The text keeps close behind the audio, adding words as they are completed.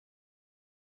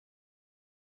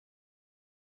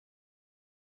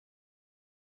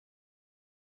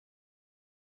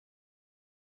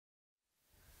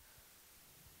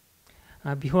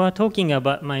Before talking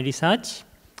about my research,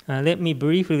 let me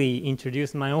briefly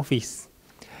introduce my office.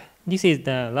 This is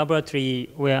the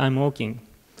laboratory where I'm working,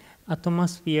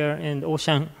 Atmosphere and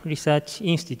Ocean Research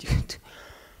Institute,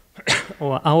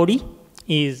 or AORI,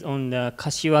 is on the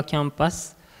Kashiwa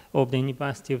campus of the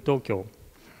University of Tokyo.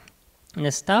 And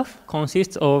the staff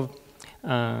consists of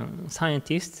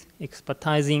scientists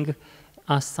expertising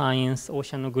earth science,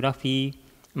 oceanography,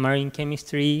 marine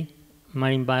chemistry,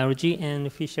 marine biology,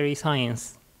 and fishery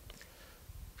science.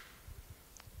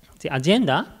 The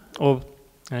agenda of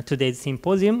today's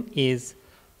symposium is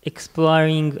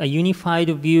exploring a unified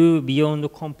view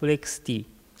beyond complexity.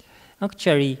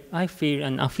 Actually, I feel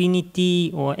an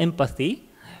affinity or empathy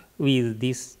with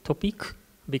this topic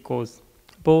because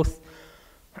both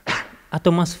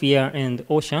atmosphere and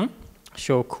ocean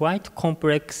show quite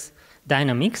complex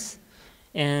dynamics,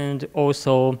 and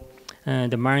also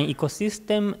the marine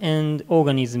ecosystem and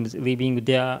organisms living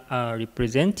there are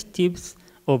representatives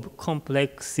of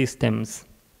complex systems.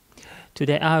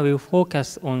 Today I will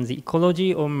focus on the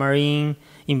ecology of marine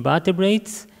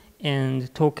invertebrates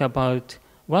and talk about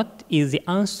what is the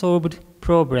unsolved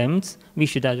problems we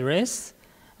should address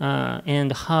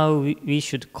and how we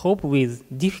should cope with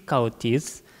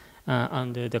difficulties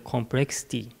under the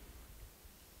complexity.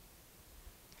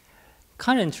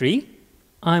 Currently,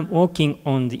 I'm working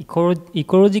on the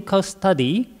ecological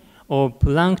study of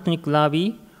planktonic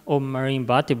larvae of marine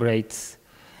vertebrates.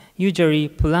 Usually,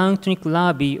 planktonic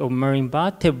larvae of marine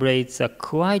vertebrates are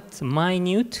quite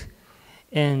minute,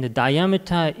 and the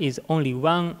diameter is only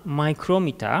 1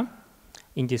 micrometer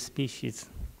in this species.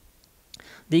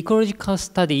 The ecological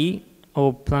study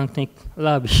of planktonic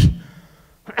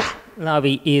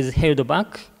larvae is held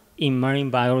back in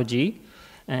marine biology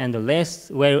and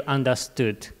less well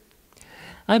understood.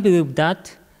 I believe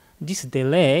that this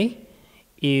delay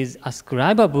is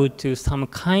ascribable to some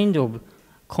kind of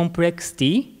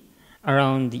complexity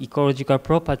around the ecological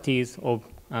properties of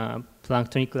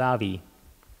planktonic larvae.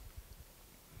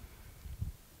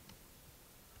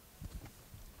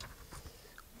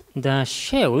 The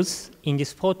shells in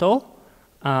this photo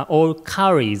are all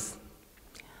cowries.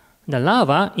 The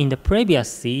larvae in the previous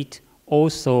seed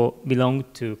also belong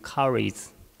to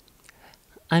cowries.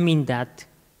 I mean that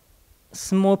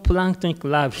small planktonic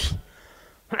larvae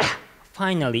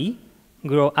finally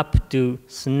grow up to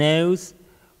snails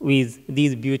with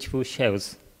these beautiful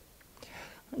shells.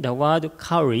 The word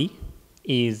cowrie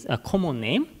is a common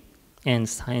name, and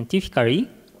scientifically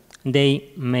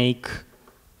they make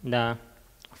the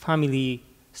family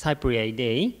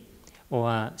Cypridae or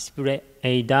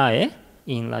Cypridae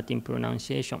in Latin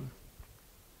pronunciation.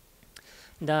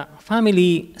 The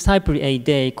family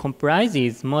Cypridae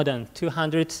comprises more than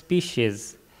 200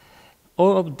 species.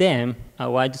 All of them are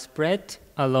widespread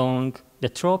along the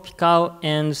tropical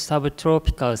and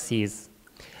subtropical seas.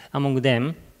 Among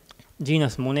them,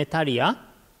 genus Monetaria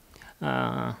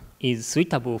is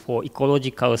suitable for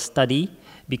ecological study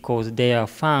because they are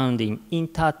found in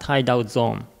intertidal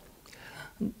zone.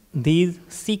 These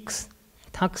 6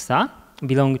 taxa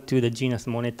belong to the genus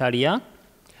Monetaria,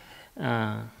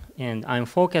 and I'm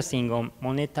focusing on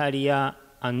Monetaria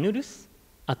annulus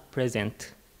at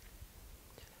present.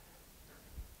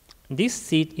 This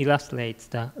seed illustrates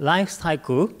the life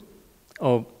cycle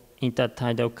of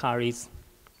intertidal cowries.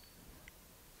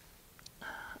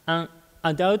 An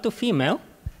adult female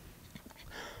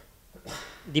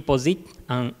deposits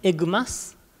an egg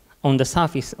mass on the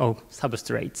surface of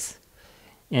substrates,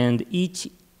 and each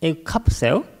egg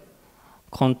capsule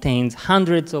contains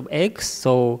hundreds of eggs,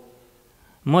 so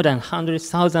more than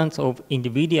 100,000 of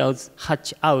individuals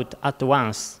hatch out at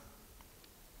once.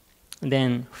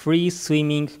 Then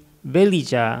free-swimming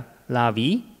veliger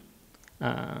larvae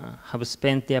have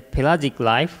spent their pelagic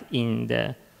life in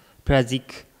the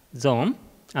pelagic zone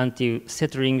until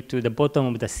settling to the bottom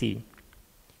of the sea.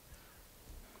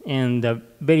 And the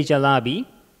veliger larvae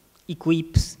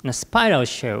equips a spiral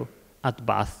shell at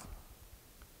birth.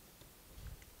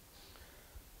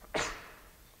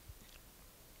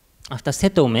 After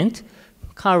settlement,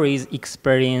 cowries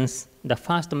experience the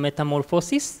first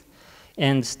metamorphosis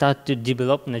and start to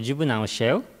develop a juvenile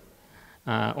shell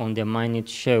on the minute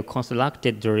shell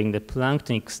constructed during the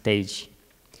planktonic stage.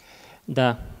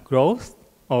 The growth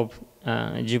of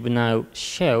juvenile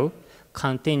shell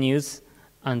continues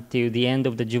until the end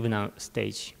of the juvenile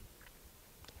stage.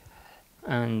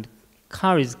 And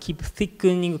cowries keep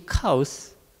thickening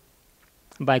cows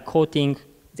by coating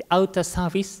the outer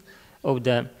surface of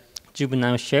the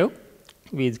juvenile shell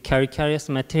with calcareous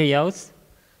materials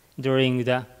during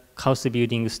the house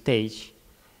building stage.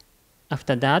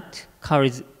 After that,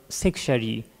 cowries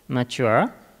sexually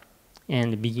mature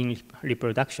and begin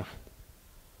reproduction.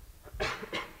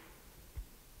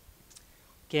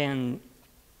 And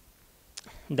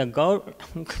the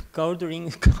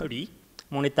Goldring Curry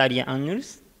monetary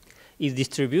annulus is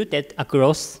distributed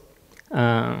across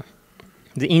the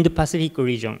Indo-Pacific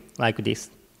region like this.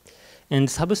 And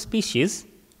subspecies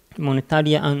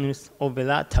Monetaria annulus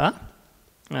ovellata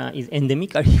is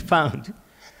endemically found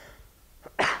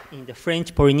in the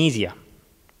French Polynesia.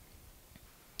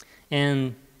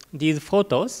 And these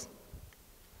photos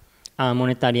are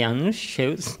Monetaria annulus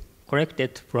shells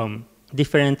collected from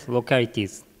different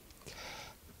localities.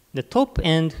 The top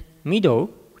and middle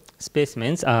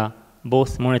specimens are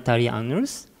both Monetaria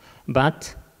annulus,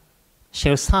 but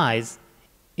shell size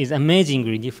is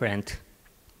amazingly different.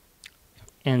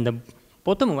 And the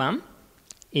bottom one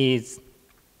is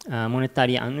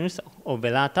Monetaria annulus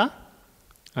ovellata,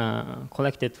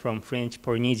 collected from French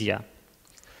Polynesia.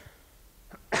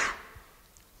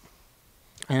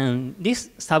 And this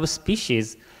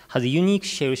subspecies has a unique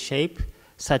shell shape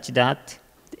such that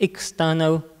the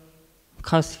external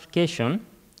calcification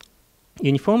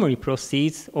uniformly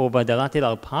proceeds over the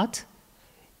lateral part,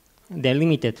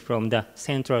 delimited from the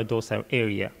central dorsal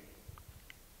area.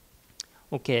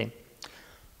 Okay.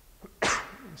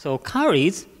 So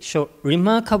curries show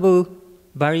remarkable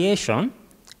variation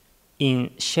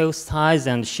in shell size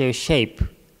and shell shape.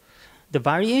 The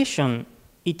variation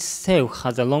itself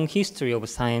has a long history of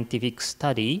scientific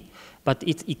study, but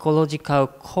its ecological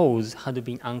cause had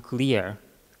been unclear.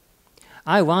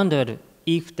 I wondered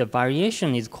if the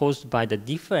variation is caused by the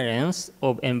difference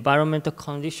of environmental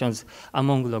conditions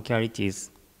among localities.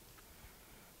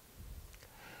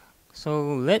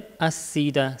 So let us see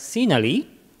the scenery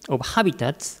of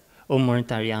habitats of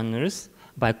Monetaria annulus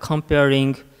by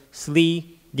comparing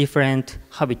 3 different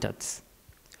habitats.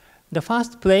 The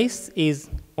first place is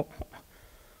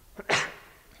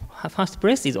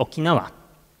Okinawa.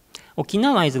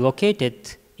 Okinawa is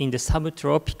located in the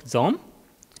subtropic zone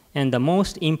and the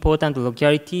most important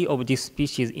locality of this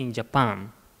species in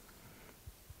Japan.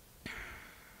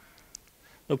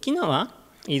 Okinawa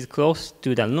is close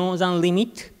to the northern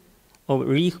limit of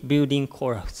reef-building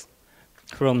corals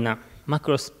from a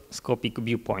macroscopic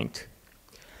viewpoint.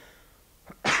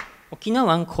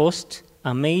 Okinawan coasts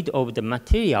are made of the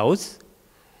materials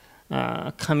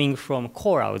coming from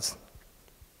corals.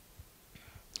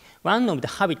 One of the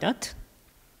habitats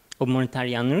of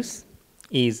Monetaria annulus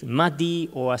is muddy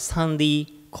or sandy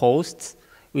coasts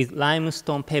with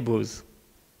limestone pebbles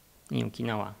in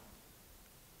Okinawa.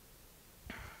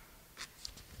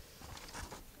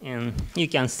 And you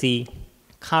can see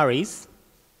curries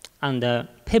and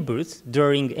pebbles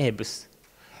during ebbs.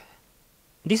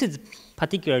 This is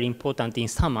particularly important in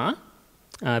summer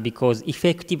because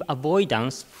effective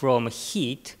avoidance from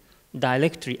heat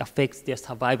directly affects their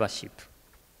survivorship.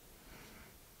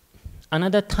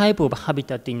 Another type of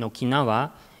habitat in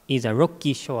Okinawa is a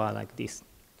rocky shore like this.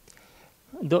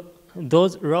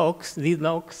 These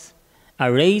rocks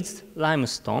are raised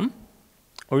limestone,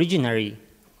 originally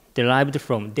derived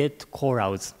from dead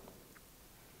corals.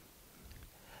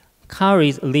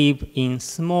 Curries live in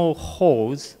small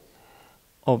holes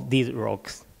of these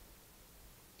rocks.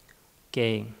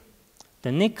 Okay.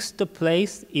 The next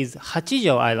place is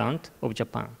Hachijo Island of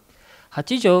Japan.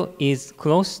 Hachijo is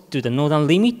close to the northern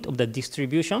limit of the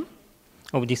distribution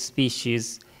of this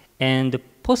species, and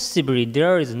possibly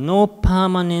there is no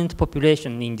permanent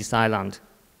population in this island.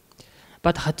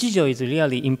 But Hachijo is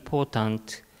really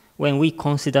important when we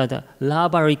consider the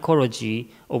larval ecology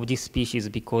of this species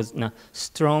because a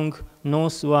strong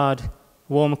northward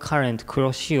warm current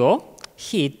Kuroshio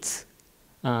hits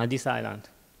this island.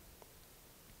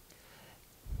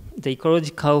 The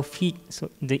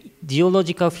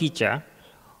geological feature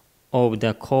of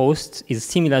the coast is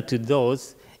similar to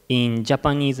those in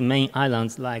Japanese main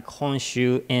islands like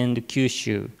Honshu and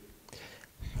Kyushu.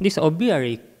 This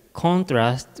obviously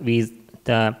contrasts with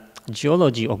the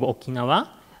geology of Okinawa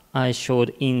I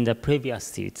showed in the previous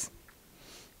seats.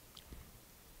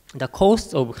 The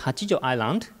coast of Hachijo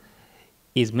Island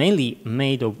is mainly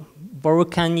made of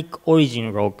volcanic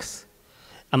origin rocks.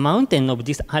 A mountain of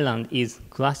this island is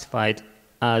classified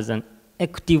as an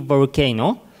active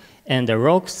volcano, and the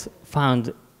rocks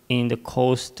found in the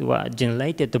coast were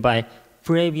generated by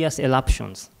previous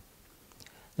eruptions.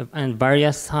 And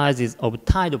various sizes of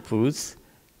tidal pools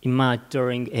emerge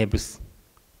during ebbs.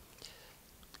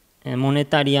 And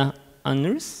Monetaria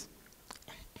annulus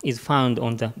is found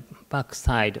on the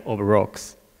backside of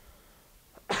rocks.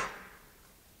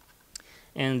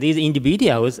 And these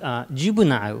individuals are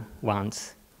juvenile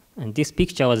ones. And this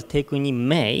picture was taken in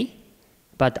May,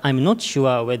 but I'm not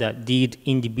sure whether these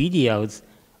individuals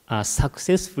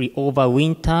successfully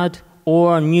overwintered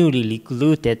or newly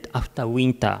recruited after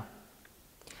winter.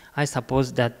 I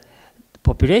suppose that the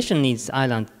population in this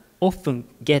island often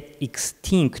get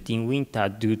extinct in winter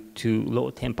due to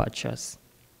low temperatures.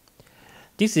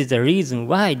 This is the reason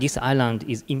why this island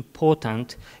is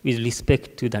important with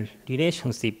respect to the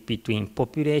relationship between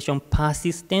population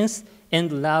persistence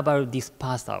and larval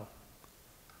dispersal.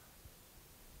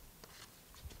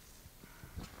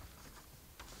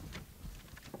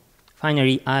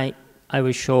 Finally, I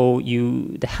will show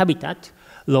you the habitat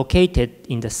located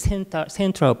in the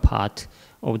central part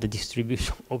of the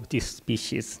distribution of this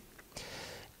species.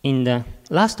 In the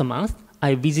last month,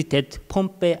 I visited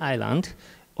Pohnpei Island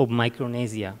of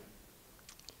Micronesia.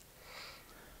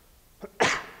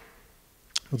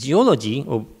 Geology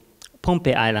of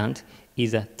Pohnpei Island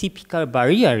is a typical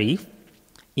barrier reef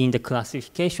in the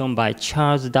classification by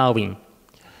Charles Darwin.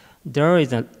 There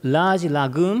is a large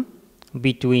lagoon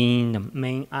between the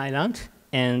main island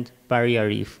and barrier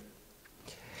reef.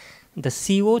 The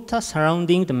seawater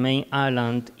surrounding the main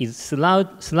island is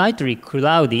slightly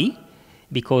cloudy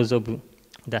because of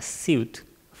the silt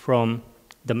from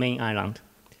the main island.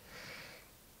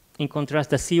 In contrast,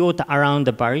 the seawater around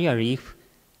the barrier reef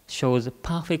shows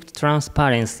perfect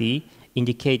transparency,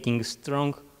 indicating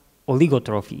strong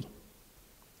oligotrophy.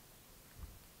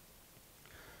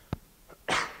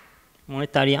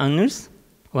 Monetary annals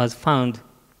was found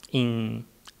in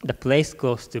the place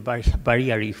close to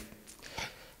barrier reef.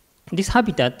 This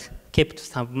habitat kept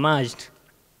submerged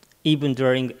even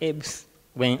during ebbs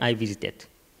when I visited.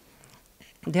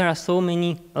 There are so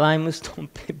many limestone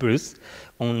pebbles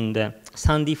on the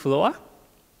sandy floor,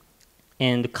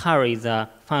 and corals are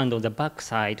found on the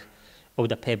backside of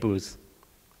the pebbles.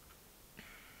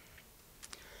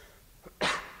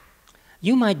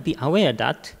 You might be aware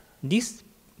that this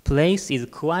place is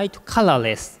quite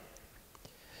colorless.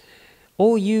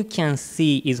 All you can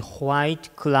see is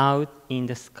white cloud in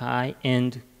the sky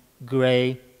and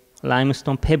gray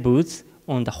limestone pebbles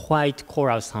on the white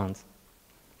coral sands.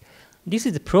 This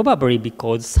is probably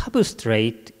because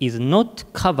substrate is not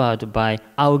covered by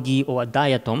algae or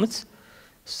diatoms,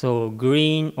 so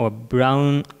green or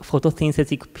brown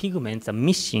photosynthetic pigments are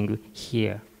missing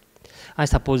here. I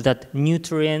suppose that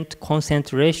nutrient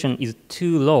concentration is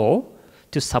too low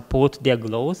to support their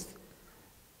growth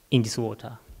in this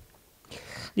water.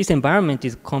 This environment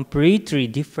is completely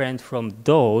different from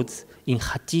those in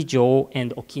Hachijo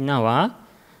and Okinawa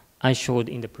I showed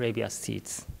in the previous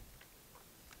sheets.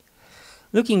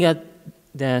 Looking at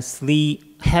the three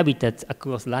habitats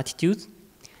across latitudes,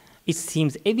 it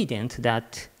seems evident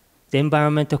that the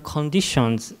environmental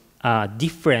conditions are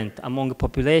different among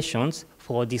populations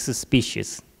for this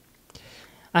species.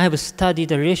 I have studied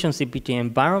the relationship between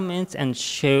environments and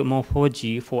shell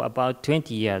morphology for about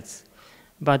 20 years.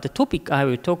 But the topic I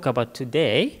will talk about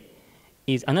today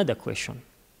is another question.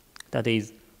 That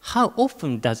is, how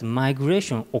often does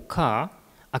migration occur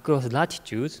across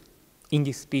latitudes in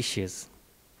this species?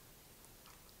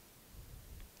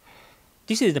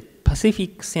 This is the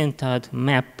Pacific-centered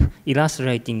map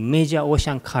illustrating major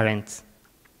ocean currents.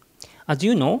 As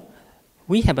you know,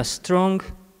 we have a strong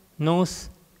north-flowing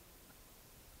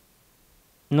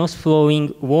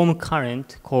warm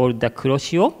current called the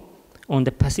Kuroshio on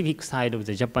the Pacific side of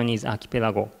the Japanese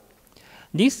archipelago.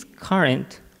 This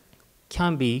current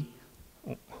can be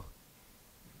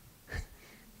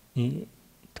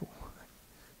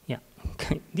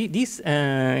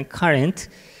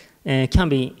can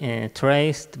be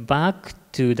traced back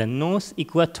to the north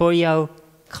equatorial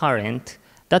current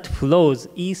that flows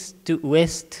east to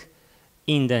west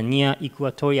in the near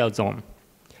equatorial zone.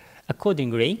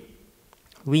 Accordingly,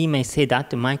 we may say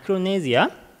that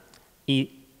Micronesia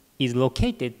is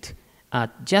located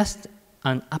at just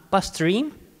an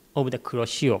upstream of the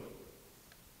Kuroshio.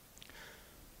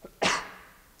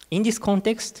 In this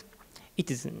context,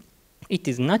 it is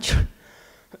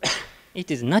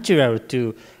natural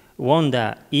to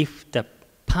wonder if the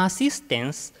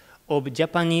persistence of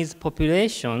Japanese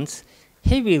populations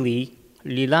heavily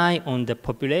rely on the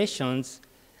populations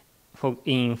for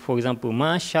example,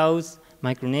 Marshalls,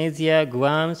 Micronesia,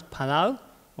 Guam, Palau,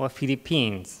 or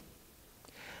Philippines.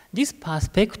 This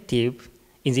perspective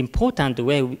is important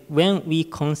when we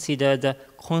consider the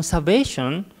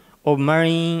conservation of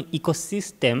marine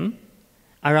ecosystem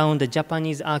around the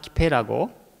Japanese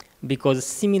archipelago, because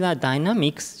similar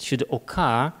dynamics should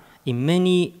occur in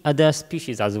many other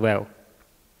species as well.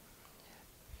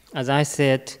 As I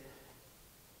said,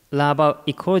 larval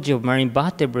ecology of marine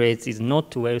vertebrates is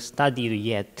not well studied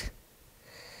yet.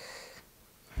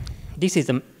 This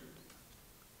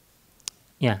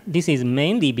is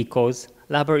mainly because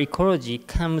larval ecology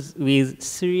comes with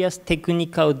serious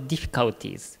technical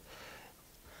difficulties.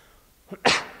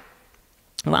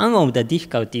 One of the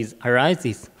difficulties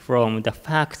arises from the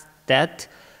fact that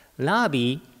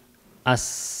larvae are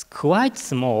quite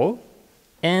small,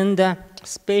 and the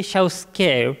spatial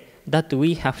scale that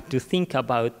we have to think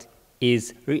about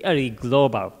is really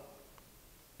global.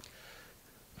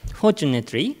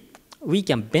 Fortunately, we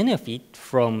can benefit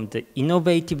from the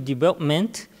innovative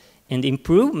development and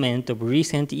improvement of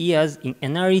recent years in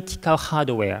analytical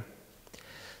hardware.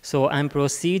 So I'm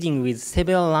proceeding with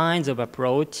several lines of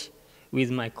approach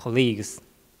with my colleagues.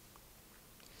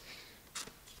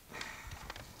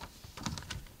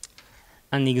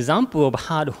 An example of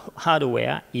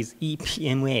hardware is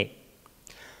EPMA.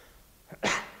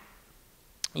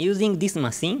 Using this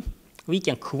machine, we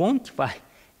can quantify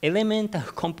elemental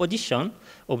composition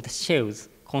of the shells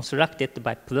constructed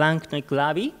by planktonic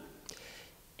larvae,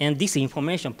 and this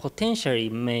information potentially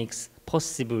makes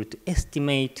possible to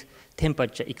estimate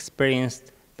temperature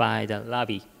experienced by the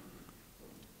larvae.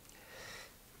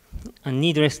 And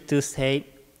needless to say,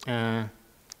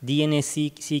 DNA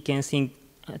sequencing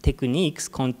techniques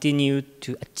continue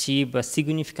to achieve a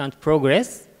significant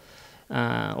progress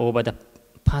over the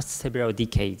past several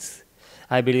decades.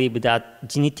 I believe that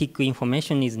genetic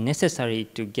information is necessary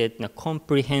to get a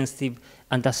comprehensive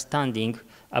understanding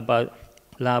about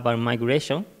larval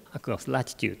migration across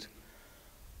latitude.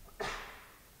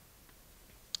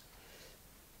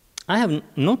 I have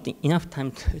not enough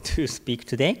time to speak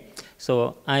today,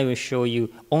 so I will show you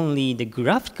only the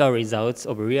graphical results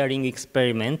of rearing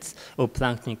experiments of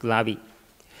planktonic larvae.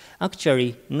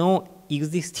 Actually, no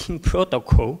existing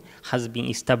protocol has been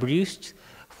established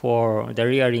for the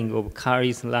rearing of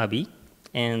caris larvae,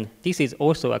 and this is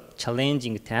also a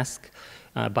challenging task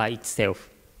by itself.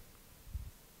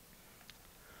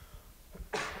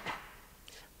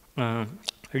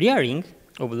 Rearing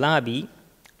of larvae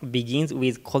begins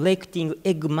with collecting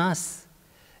egg mass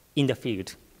in the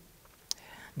field.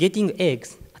 Getting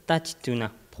eggs attached to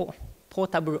a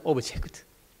portable object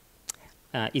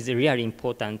is really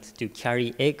important to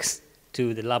carry eggs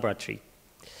to the laboratory.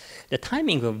 The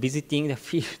timing of visiting the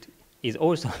field is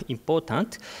also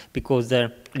important because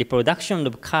the reproduction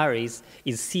of caris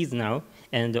is seasonal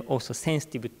and also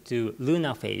sensitive to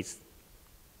lunar phase.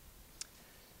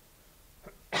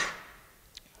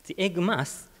 The egg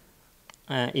mass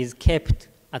is kept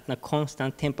at a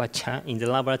constant temperature in the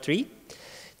laboratory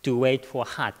to wait for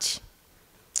hatch.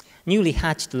 Newly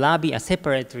hatched larvae are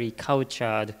separately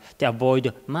cultured to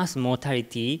avoid mass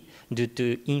mortality due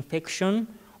to infection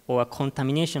or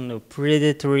contamination of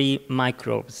predatory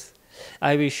microbes.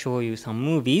 I will show you some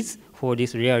movies for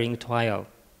this rearing trial.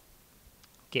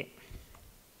 Okay.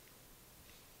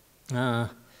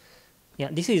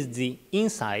 This is the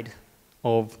inside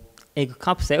of egg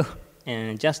capsule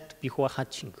and just before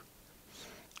hatching.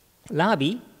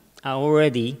 Larvae are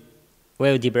already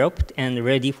well developed and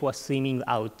ready for swimming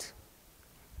out.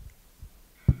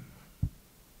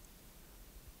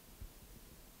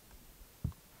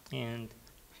 And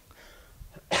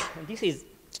this is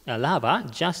a larva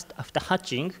just after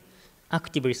hatching,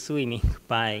 actively swimming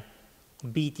by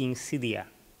beating cilia.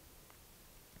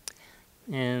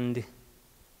 And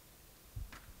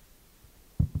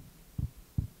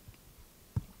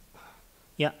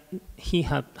he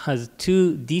has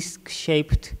two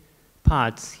disc-shaped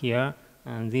parts here,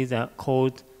 and these are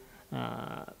called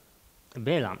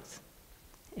velums.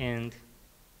 And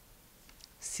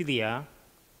cilia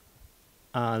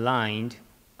are lined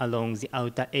along the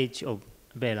outer edge of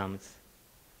velums.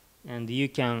 And you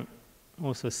can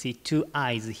also see two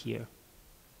eyes here.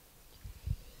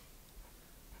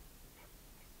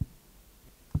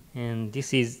 And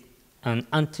this is an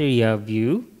anterior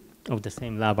view of the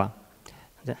same larva.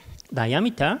 The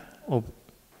diameter of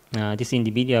this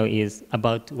individual is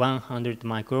about 100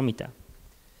 micrometer.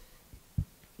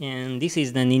 And this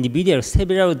is an individual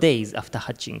several days after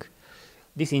hatching.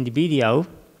 This individual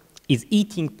is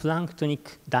eating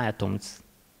planktonic diatoms,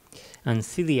 and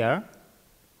cilia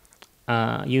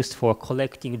are used for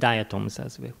collecting diatoms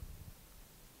as well.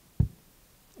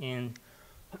 And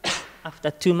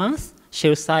after 2 months,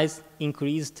 shell size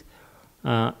increased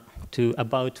to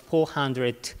about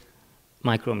 400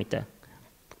 micrometer.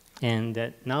 And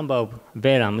the number of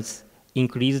velums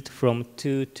increased from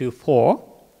 2 to 4,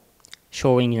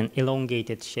 showing an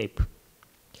elongated shape.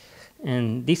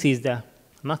 And this is the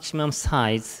maximum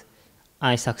size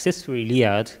I successfully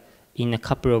reared in a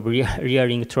couple of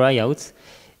rearing trials,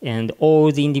 and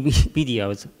all the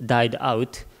individuals died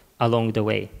out along the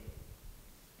way.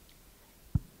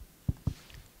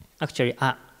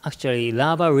 Actually,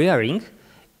 larva rearing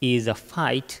is a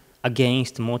fight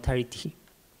against mortality.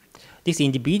 This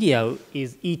individual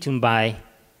is eaten by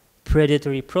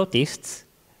predatory protists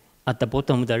at the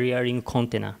bottom of the rearing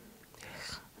container.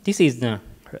 This is the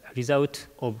result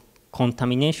of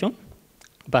contamination,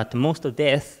 but most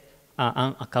deaths are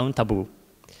unaccountable.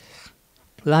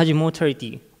 Large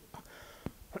mortality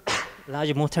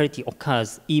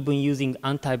occurs even using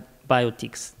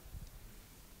antibiotics.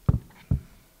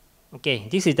 Okay,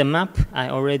 this is the map I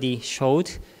already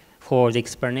showed for the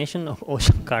explanation of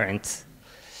ocean currents.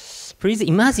 Please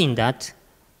imagine that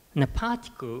a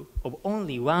particle of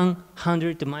only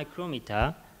 100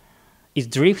 micrometer is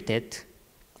drifted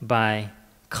by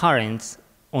currents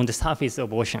on the surface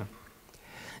of ocean.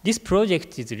 This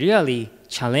project is really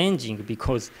challenging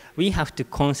because we have to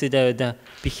consider the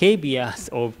behaviors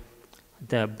of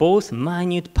the both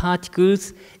minute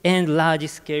particles and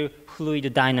large-scale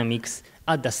fluid dynamics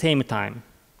at the same time.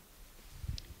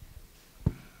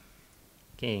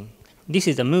 Okay, this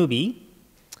is a movie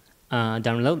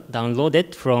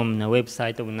downloaded from the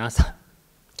website of NASA.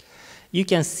 You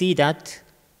can see that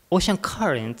ocean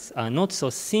currents are not so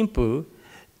simple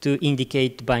to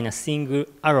indicate by a single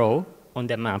arrow on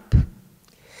the map.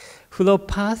 Flow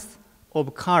paths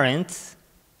of currents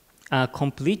are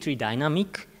completely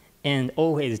dynamic and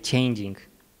always changing.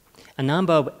 A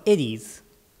number of eddies,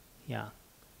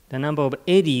 the number of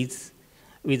eddies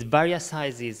with various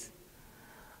sizes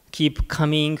keep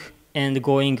coming and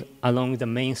going along the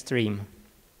mainstream.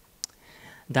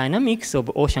 Dynamics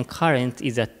of ocean current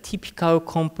is a typical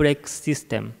complex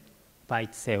system by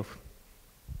itself.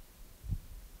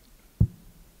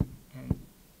 And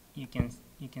you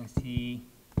can see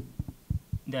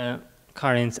the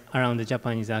currents around the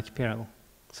Japanese archipelago,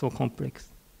 so complex.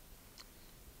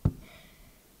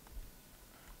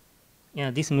 Yeah,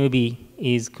 this movie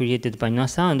is created by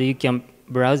NASA, and you can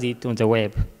browse it on the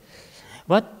web.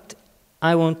 What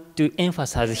I want to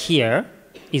emphasize here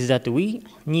is that we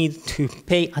need to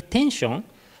pay attention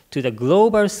to the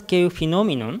global scale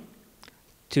phenomenon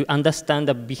to understand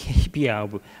the behavior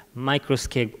of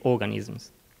microscale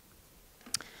organisms.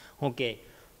 Okay,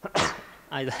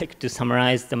 I'd like to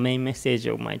summarize the main message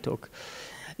of my talk.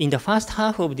 In the first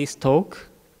half of this talk,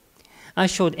 I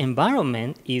showed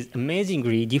environment is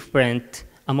amazingly different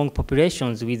among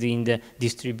populations within the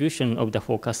distribution of the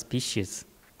focus species.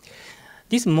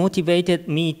 This motivated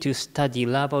me to study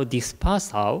larval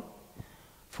dispersal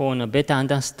for a better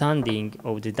understanding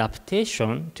of the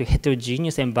adaptation to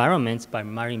heterogeneous environments by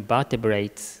marine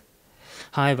vertebrates.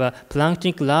 However,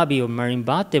 planktonic larvae of marine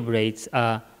vertebrates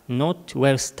are not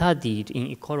well studied in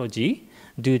ecology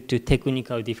due to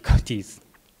technical difficulties.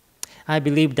 I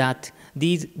believe that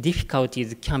these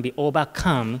difficulties can be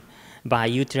overcome by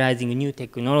utilizing new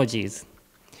technologies.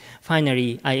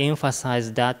 Finally, I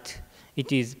emphasize that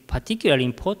it is particularly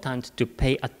important to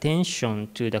pay attention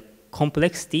to the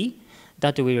complexity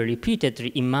that will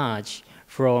repeatedly emerge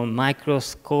from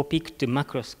microscopic to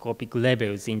macroscopic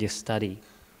levels in this study.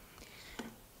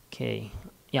 Okay,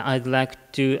 yeah, I'd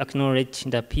like to acknowledge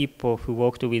the people who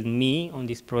worked with me on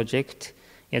this project.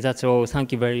 Yeah, that's all.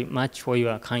 Thank you very much for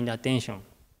your kind attention.